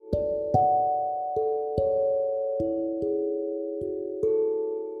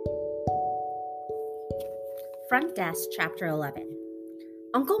Front Desk, Chapter 11.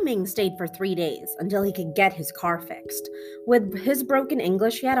 Uncle Ming stayed for 3 days until he could get his car fixed. With his broken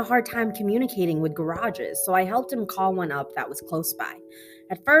English, he had a hard time communicating with garages, so I helped him call one up that was close by.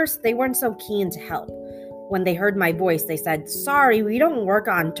 At first, they weren't so keen to help. When they heard my voice, they said, "Sorry, we don't work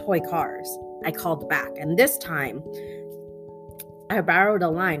on toy cars." I called back, and this time, I borrowed a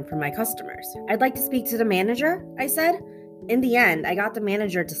line from my customers. "I'd like to speak to the manager," I said. In the end, I got the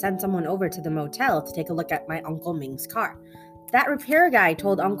manager to send someone over to the motel to take a look at my Uncle Ming's car. That repair guy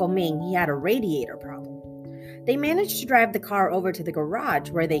told Uncle Ming he had a radiator problem. They managed to drive the car over to the garage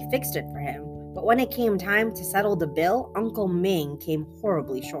where they fixed it for him, but when it came time to settle the bill, Uncle Ming came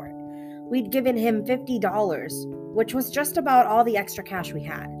horribly short. We'd given him $50, which was just about all the extra cash we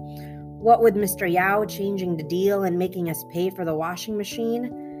had. What with Mr. Yao changing the deal and making us pay for the washing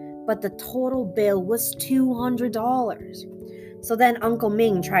machine, but the total bill was $200. So then Uncle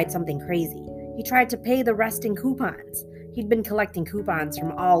Ming tried something crazy. He tried to pay the rest in coupons. He'd been collecting coupons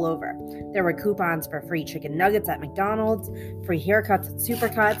from all over. There were coupons for free chicken nuggets at McDonald's, free haircuts at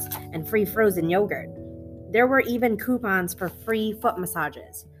Supercuts, and free frozen yogurt. There were even coupons for free foot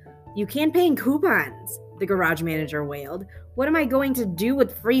massages. "You can't pay in coupons," the garage manager wailed. "What am I going to do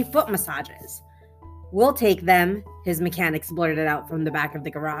with free foot massages?" "We'll take them," his mechanics blurted out from the back of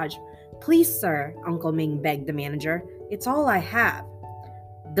the garage. "Please, sir," Uncle Ming begged the manager. "It's all I have."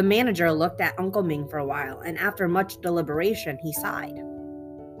 The manager looked at Uncle Ming for a while, and after much deliberation, he sighed.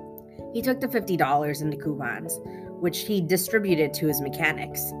 He took the $50 into coupons, which he distributed to his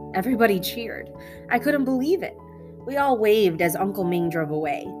mechanics. Everybody cheered. I couldn't believe it. We all waved as Uncle Ming drove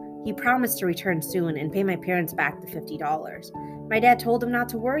away. He promised to return soon and pay my parents back the $50. My dad told him not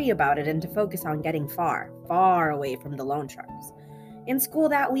to worry about it and to focus on getting far, far away from the loan sharks. In school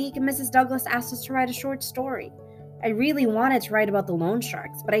that week, Mrs. Douglas asked us to write a short story. I really wanted to write about the loan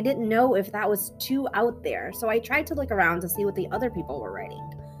sharks, but I didn't know if that was too out there, so I tried to look around to see what the other people were writing.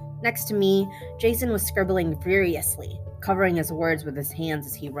 Next to me, Jason was scribbling furiously, covering his words with his hands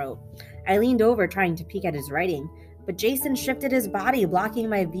as he wrote. I leaned over trying to peek at his writing, but Jason shifted his body, blocking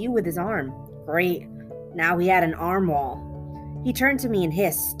my view with his arm. Great. Now he had an arm wall. He turned to me and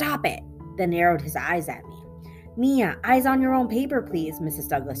hissed, "Stop it!" then narrowed his eyes at me. "Mia, eyes on your own paper, please," Mrs.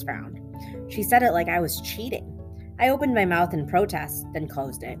 Douglas frowned. She said it like I was cheating. I opened my mouth in protest, then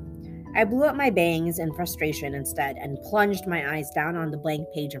closed it. I blew up my bangs in frustration instead and plunged my eyes down on the blank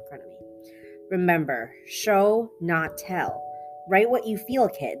page in front of me. "Remember, show, not tell. Write what you feel,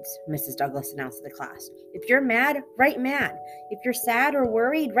 kids," Mrs. Douglas announced to the class. "If you're mad, write mad. If you're sad or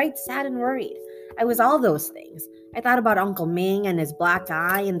worried, write sad and worried." I was all those things. I thought about Uncle Ming and his black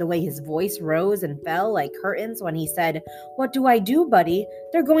eye and the way his voice rose and fell like curtains when he said, "What do I do, buddy?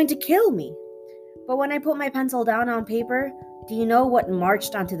 They're going to kill me." But when I put my pencil down on paper, do you know what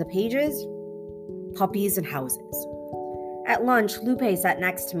marched onto the pages? Puppies and houses. At lunch, Lupe sat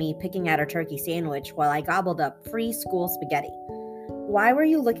next to me picking at her turkey sandwich while I gobbled up free school spaghetti. "Why were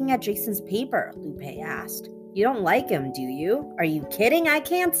you looking at Jason's paper?" Lupe asked. "You don't like him, do you? Are you kidding? I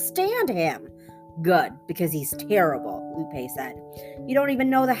can't stand him." "Good, because he's terrible," Lupe said. "You don't even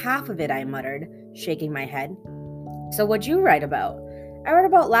know the half of it," I muttered, shaking my head. "So what'd you write about?" "I wrote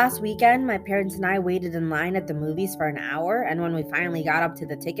about last weekend. My parents and I waited in line at the movies for an hour, and when we finally got up to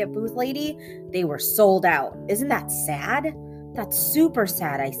the ticket booth lady, they were sold out. Isn't that sad?" "That's super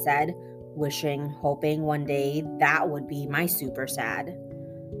sad," I said, wishing, hoping one day that would be my super sad.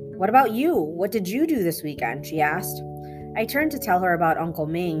 "What about you? What did you do this weekend?" she asked. I turned to tell her about Uncle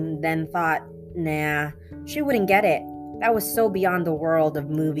Ming, then thought, nah, she wouldn't get it. That was so beyond the world of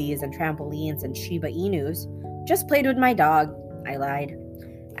movies and trampolines and Shiba Inus. "Just played with my dog," I lied.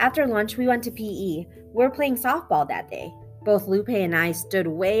 After lunch, we went to PE. We were playing softball that day. Both Lupe and I stood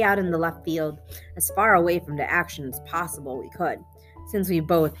way out in the left field, as far away from the action as possible we could, since we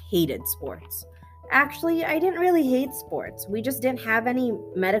both hated sports. Actually, I didn't really hate sports. We just didn't have any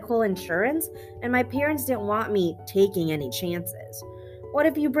medical insurance, and my parents didn't want me taking any chances. "What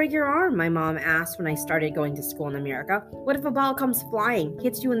if you break your arm?" my mom asked when I started going to school in America. "What if a ball comes flying,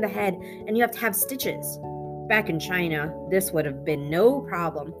 hits you in the head, and you have to have stitches?" Back in China, this would have been no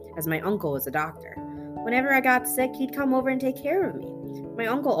problem, as my uncle was a doctor. Whenever I got sick, he'd come over and take care of me. My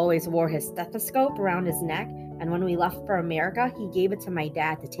uncle always wore his stethoscope around his neck, and when we left for America, he gave it to my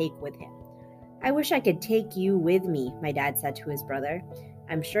dad to take with him. "I wish I could take you with me," my dad said to his brother.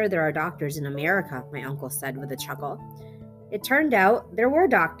 "I'm sure there are doctors in America," my uncle said with a chuckle. It turned out there were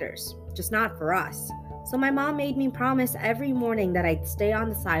doctors, just not for us. So my mom made me promise every morning that I'd stay on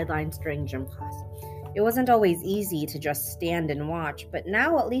the sidelines during gym class. It wasn't always easy to just stand and watch, but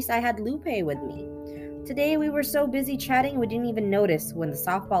now at least I had Lupe with me. Today we were so busy chatting we didn't even notice when the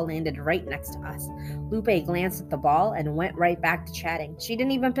softball landed right next to us. Lupe glanced at the ball and went right back to chatting. She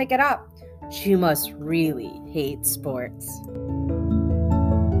didn't even pick it up. She must really hate sports.